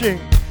refreshing.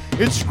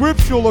 It's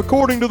scriptural,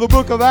 according to the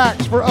book of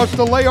Acts, for us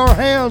to lay our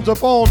hands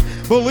upon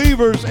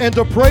believers and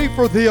to pray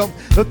for them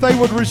that they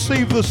would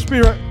receive the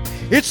Spirit.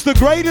 It's the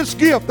greatest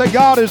gift that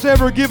God has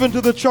ever given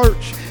to the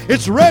church.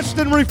 It's rest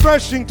and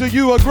refreshing to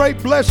you, a great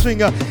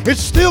blessing.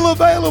 It's still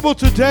available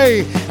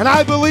today. And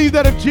I believe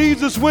that if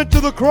Jesus went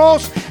to the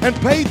cross and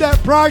paid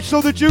that price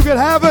so that you could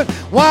have it,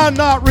 why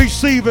not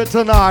receive it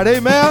tonight?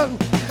 Amen?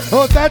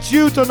 Well, if that's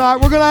you tonight,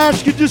 we're going to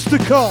ask you just to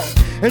come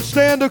and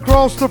stand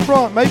across the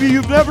front. Maybe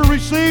you've never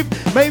received,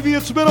 maybe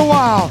it's been a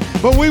while,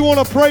 but we want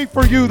to pray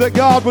for you that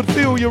God would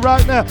fill you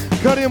right now.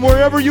 Cut in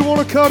wherever you want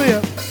to cut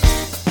in.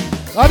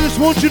 I just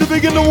want you to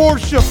begin to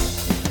worship.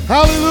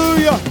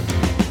 Hallelujah.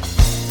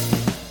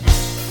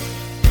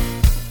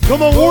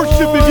 Come on,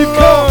 worship if you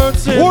come.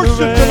 Worship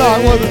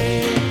tonight with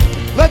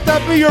us. Let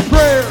that be your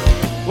prayer.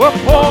 We'll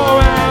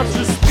pour out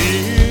your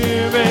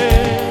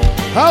Spirit.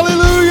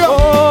 Hallelujah.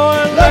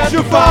 Oh, and let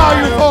your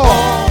fire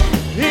fall.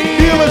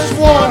 Heal us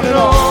one and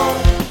all.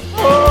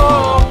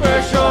 Oh,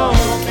 fresh on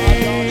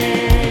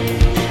me.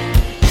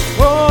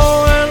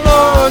 Oh, and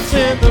Lord,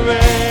 send the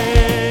rain.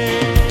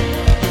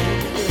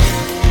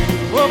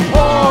 We'll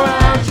pour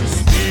out your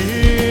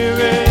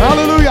Spirit.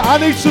 Hallelujah. I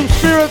need some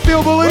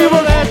Spirit-filled believers.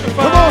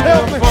 Come on,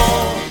 help me.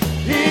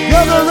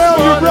 Gather around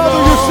your brother,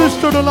 your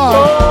sister tonight.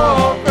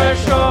 Oh,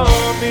 fresh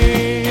on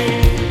me.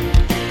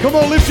 Come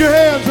on, lift your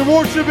hands and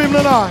worship Him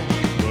tonight.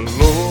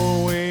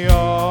 Lord, we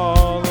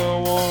are the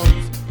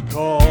ones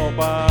called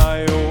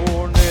by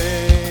your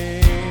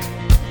name.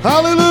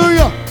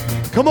 Hallelujah.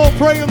 Come on,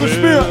 pray in the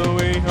Spirit.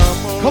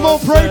 Come on,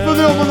 pray for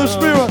them in the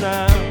Spirit.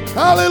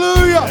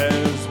 Hallelujah.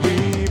 As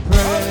we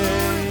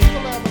pray,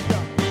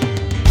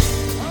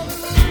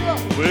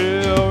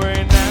 we're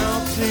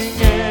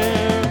renouncing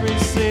every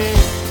sin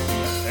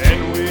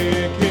and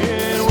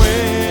wicked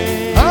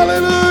way.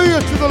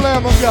 Hallelujah to the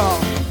Lamb of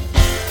God.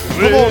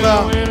 Come on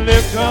now. We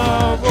lift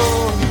our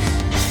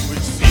voice, we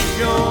seek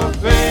your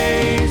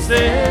face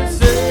and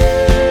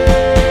say,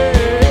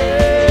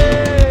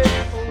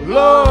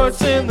 Lord,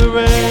 send the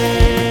rain.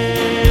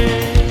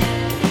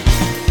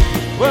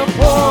 We'll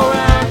pour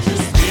out your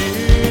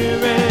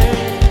spirit.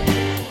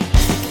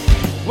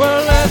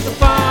 We'll let the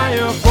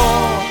fire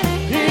fall.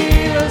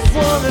 Heal us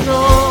one and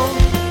all.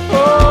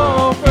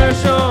 Oh,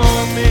 fresh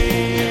on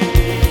me.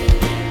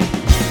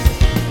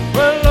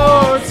 Well,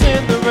 Lord,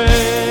 send the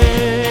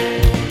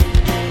rain.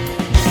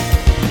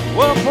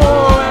 We'll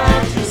pour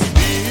out your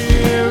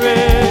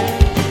spirit.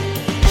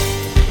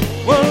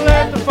 We'll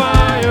let the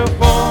fire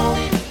fall.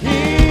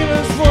 Heal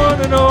us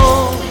one and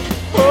all.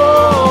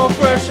 Oh,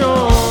 fresh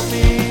on me.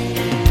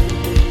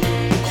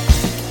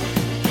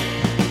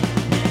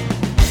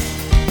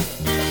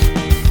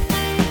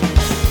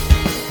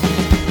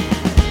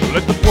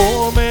 Let the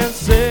poor man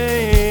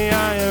say,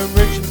 I am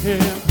rich in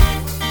him.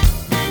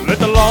 Let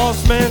the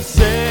lost man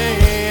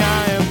say,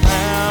 I am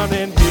found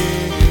in him.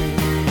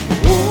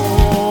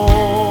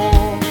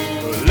 Oh,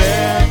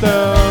 let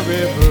the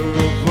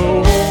river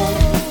flow.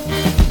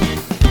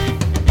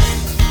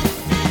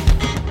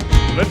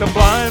 Let the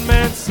blind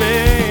man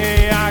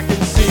say, I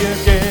can see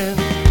again.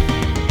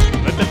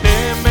 Let the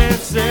dead man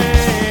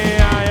say,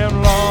 I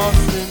am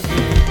lost in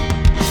him.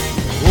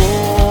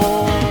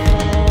 Oh,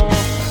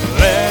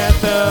 let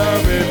the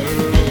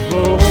river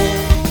flow.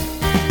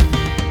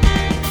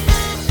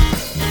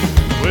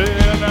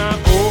 When I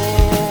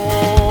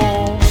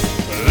oh,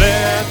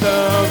 let the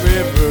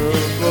river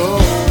flow.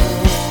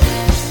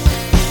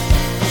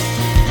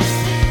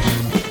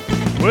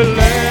 Well,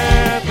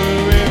 let the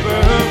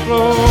river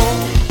flow.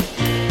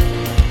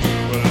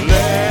 Well,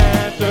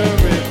 let the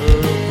river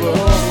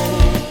flow.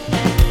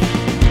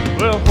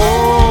 Well,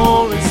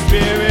 Holy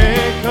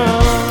Spirit,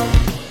 come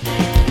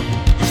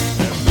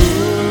and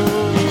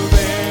move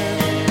in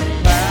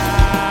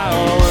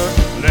power.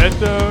 Let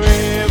the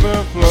river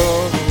flow.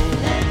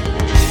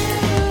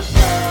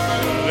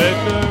 Let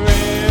the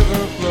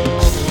river flow.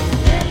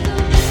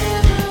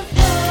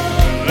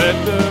 Let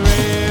the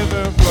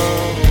river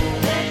flow.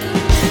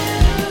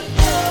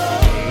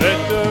 Let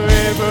the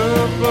river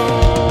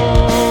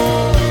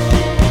flow.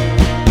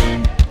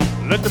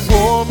 Let the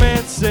poor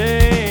man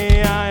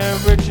say, I am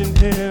rich in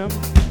him.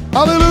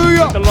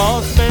 Hallelujah. The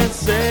lost man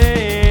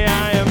say,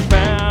 I am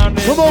found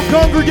in Come on, him.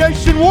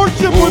 congregation,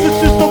 worship with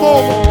us just a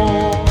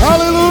moment.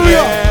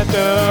 Hallelujah.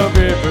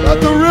 Let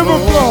the river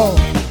flow.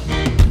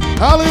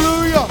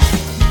 Hallelujah.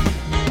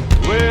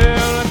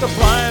 Well, let the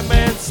blind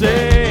man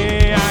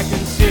say, I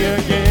can see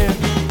again.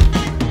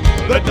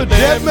 Let the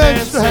dead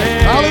man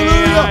say,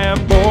 Hallelujah. I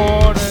am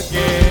born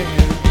again.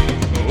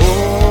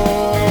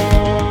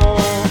 Oh,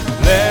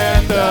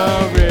 let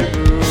the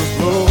river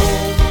flow.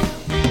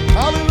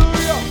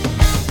 Hallelujah.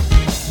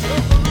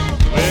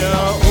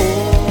 Well, oh,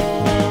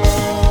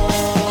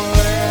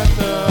 let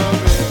the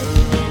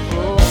river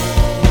flow.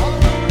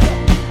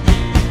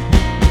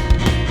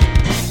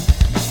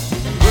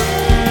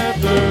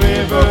 Let the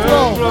river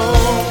flow.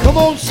 Come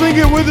on, sing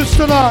it with us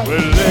tonight. Well,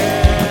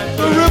 let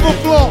The river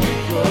flow.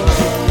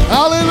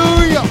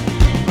 Hallelujah.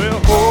 Well,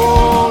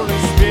 Holy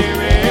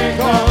Spirit,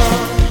 come.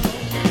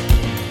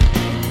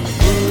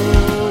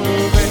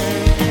 Move in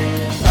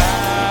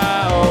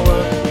power.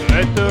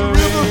 Let the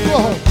river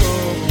flow.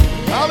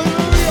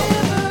 Hallelujah.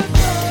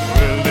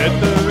 Well, let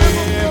the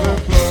river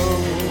flow.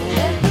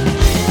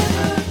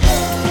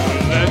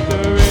 Let the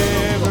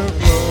river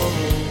flow.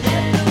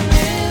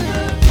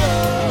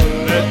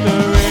 Let the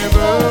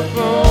river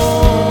flow.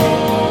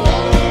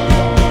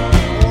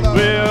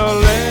 Well,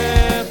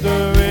 let the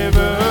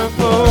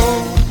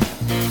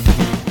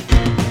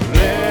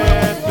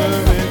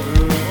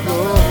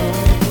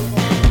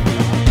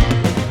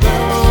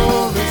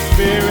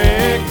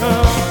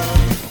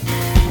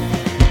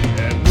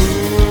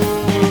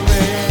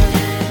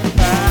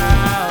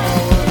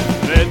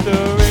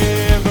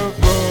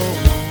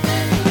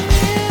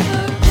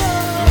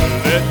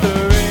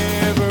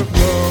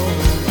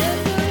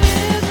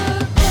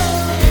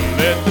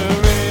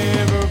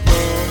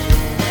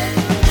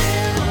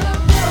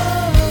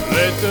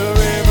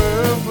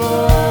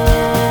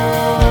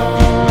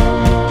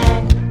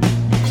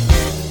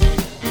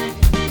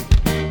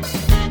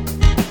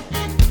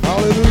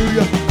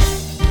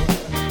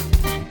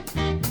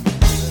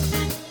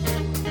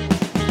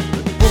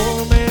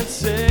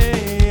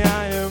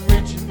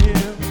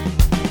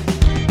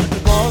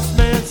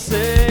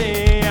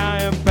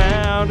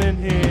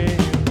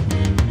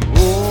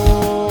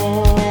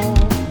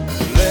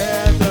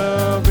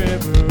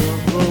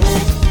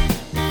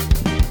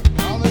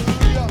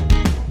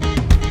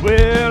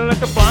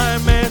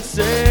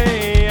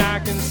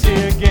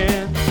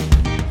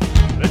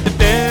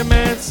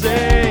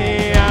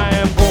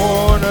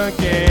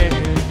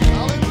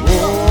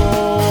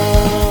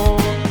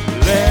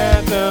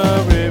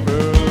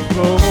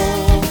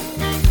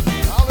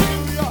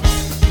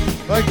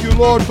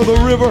Lord, for the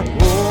river.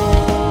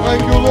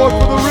 Thank you, Lord,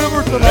 for the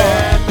river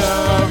tonight.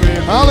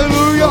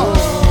 Hallelujah.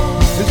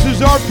 This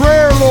is our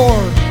prayer,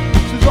 Lord.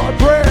 This is our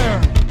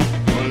prayer.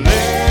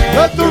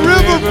 Let the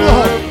river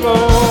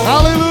flow.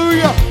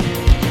 Hallelujah.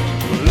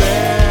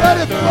 Let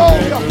it flow,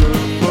 God.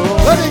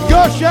 Let it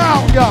gush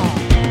out, God.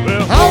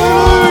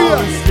 Hallelujah.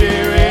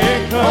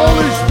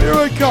 Holy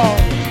Spirit, come.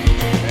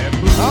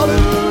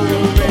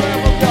 Hallelujah.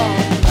 Lamb of God.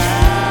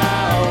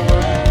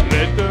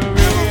 Let the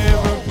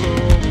river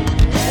flow.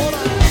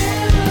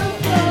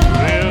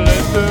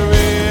 Let the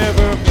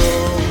river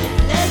flow.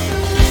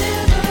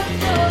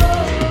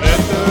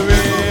 Let the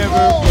river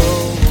flow.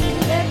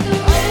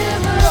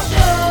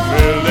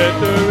 Let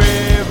the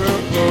river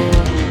flow.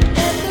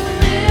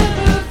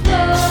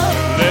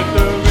 Let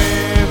the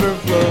river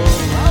flow.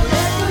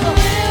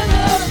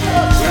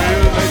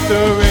 Let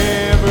the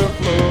river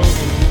flow.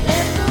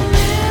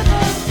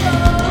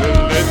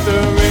 Let the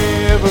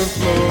river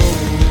flow.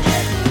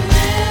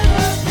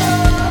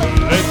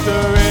 Let the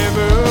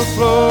river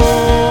flow.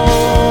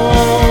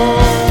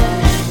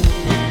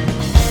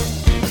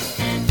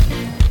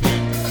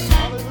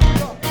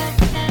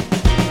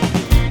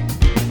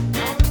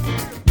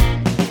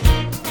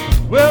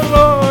 Well,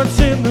 Lord,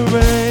 send the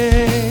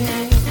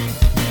rain.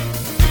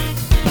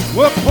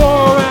 We'll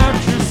pour out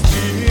your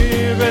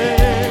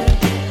spirit.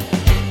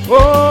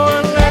 Oh,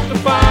 and let the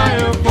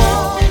fire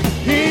fall.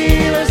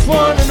 Heal us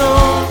one and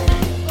all.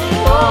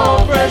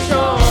 Oh, fresh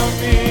on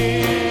me.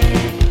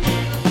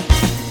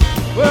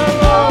 Well,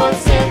 Lord,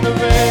 send the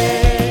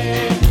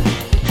rain.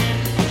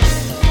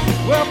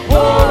 We'll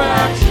pour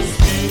out your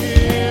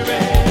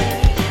spirit.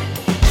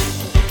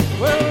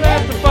 Well,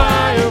 let the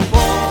fire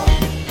fall.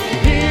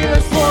 Heal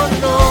us one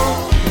and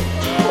all.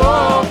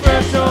 Oh,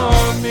 fresh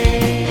on me.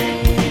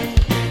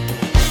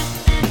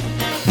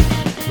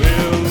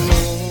 Well,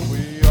 Lord,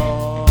 we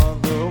are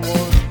the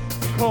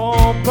ones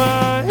called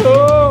by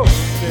your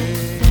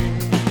name.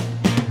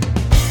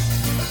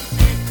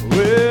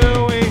 Will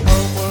we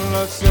humble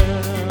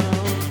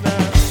ourselves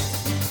now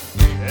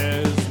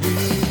as we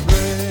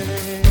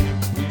pray?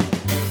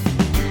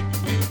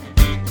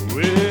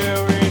 We're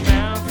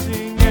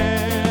renouncing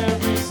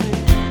every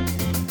sin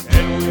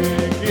and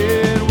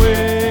wicked way.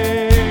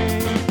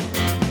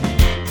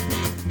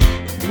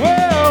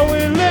 Well, we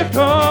lift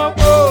our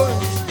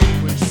voice,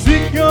 we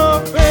seek your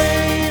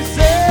face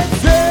and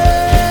say,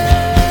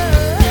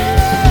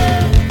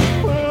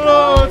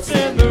 Lord,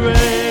 send the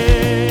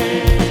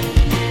rain.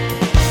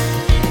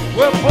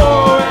 We'll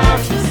pour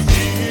out your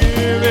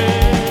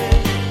spirit.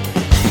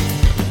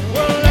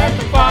 We'll let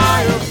the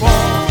fire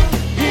fall.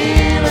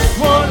 Heal us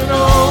one and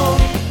all.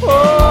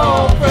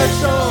 Oh,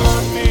 fresh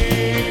on me.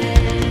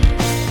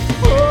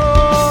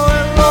 Oh,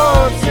 and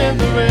Lord, send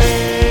the rain.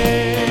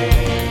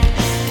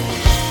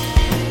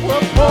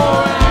 We'll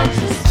pour out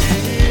your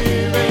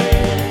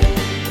spirit.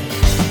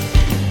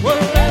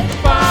 We'll let the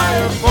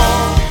fire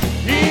fall.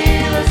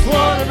 Heal us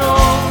one and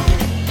all.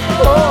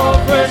 Oh,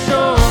 fresh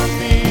on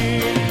me.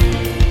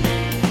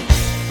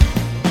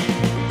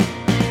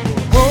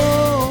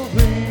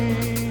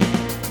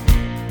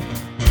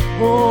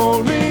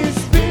 Holy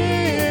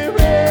Spirit,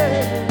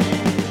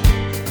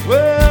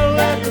 well,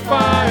 let the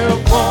fire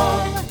fall.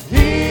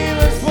 Heal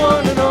us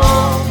one and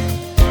all.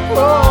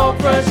 Oh,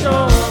 fresh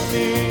on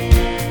me.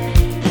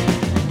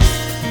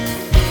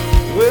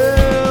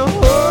 Well,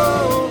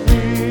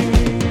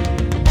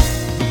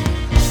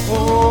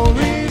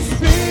 Holy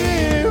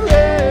Spirit,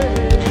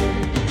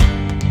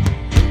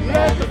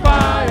 let the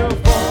fire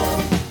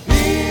fall.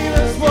 Heal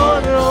us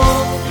one and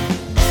all.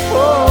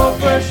 Oh,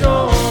 fresh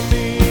on me.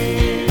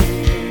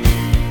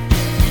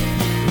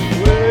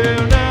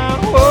 Well, now,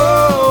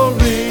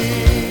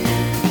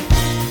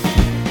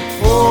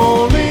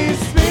 Holy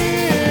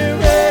Spirit,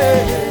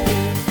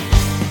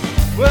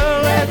 well,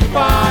 let the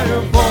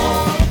fire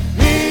fall.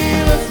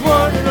 Heal us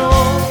one and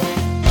all.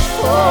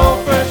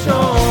 Oh, fresh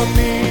on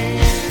me.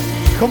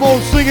 Come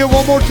on, sing it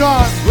one more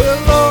time. Well,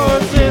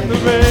 Lord, send the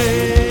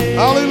rain.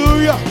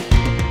 Hallelujah.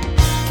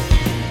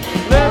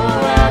 Let the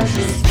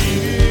righteous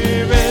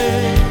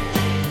spirit.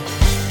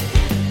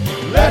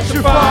 Let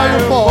your fire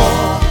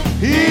fall.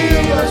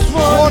 Heal us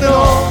one and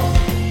all.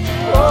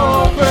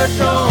 Oh, fresh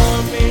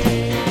on me.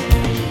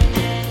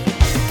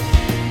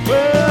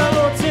 Well,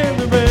 Lord, send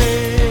the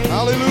rain.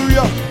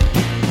 Hallelujah.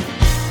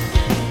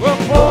 Well,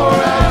 pour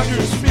out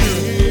your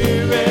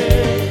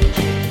spirit.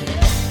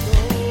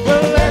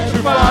 Well, let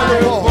your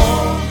fire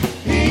fall.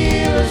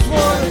 Heal us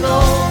one and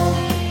all.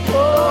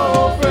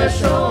 Oh,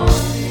 fresh on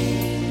me.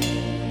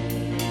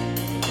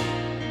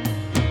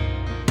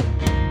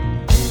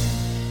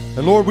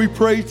 And Lord, we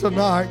pray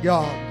tonight,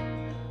 God,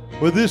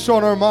 with this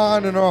on our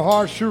mind and our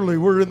heart, surely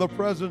we're in the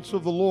presence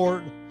of the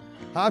Lord.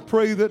 I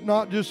pray that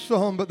not just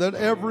some, but that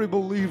every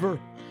believer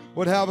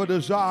would have a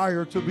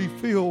desire to be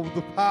filled with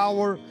the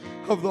power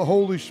of the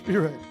Holy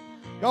Spirit.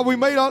 God, we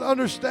may not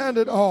understand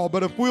it all,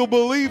 but if we'll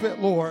believe it,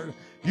 Lord,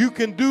 you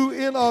can do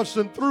in us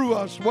and through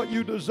us what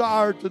you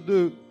desire to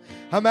do.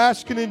 I'm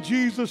asking in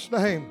Jesus'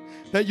 name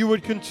that you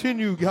would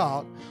continue,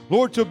 God,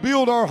 Lord, to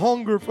build our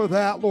hunger for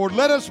that, Lord.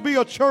 Let us be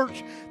a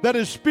church that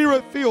is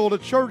Spirit-filled, a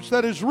church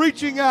that is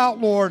reaching out,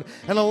 Lord,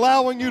 and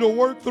allowing you to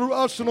work through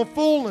us in a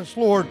fullness,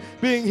 Lord,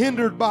 being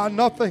hindered by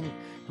nothing.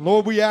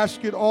 Lord, we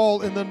ask it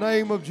all in the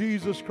name of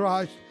Jesus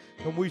Christ,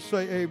 and we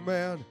say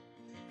amen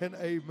and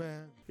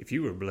amen. If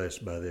you were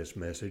blessed by this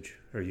message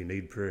or you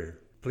need prayer,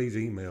 please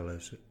email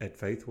us at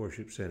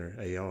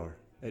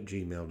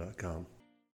faithworshipcenterar@gmail.com.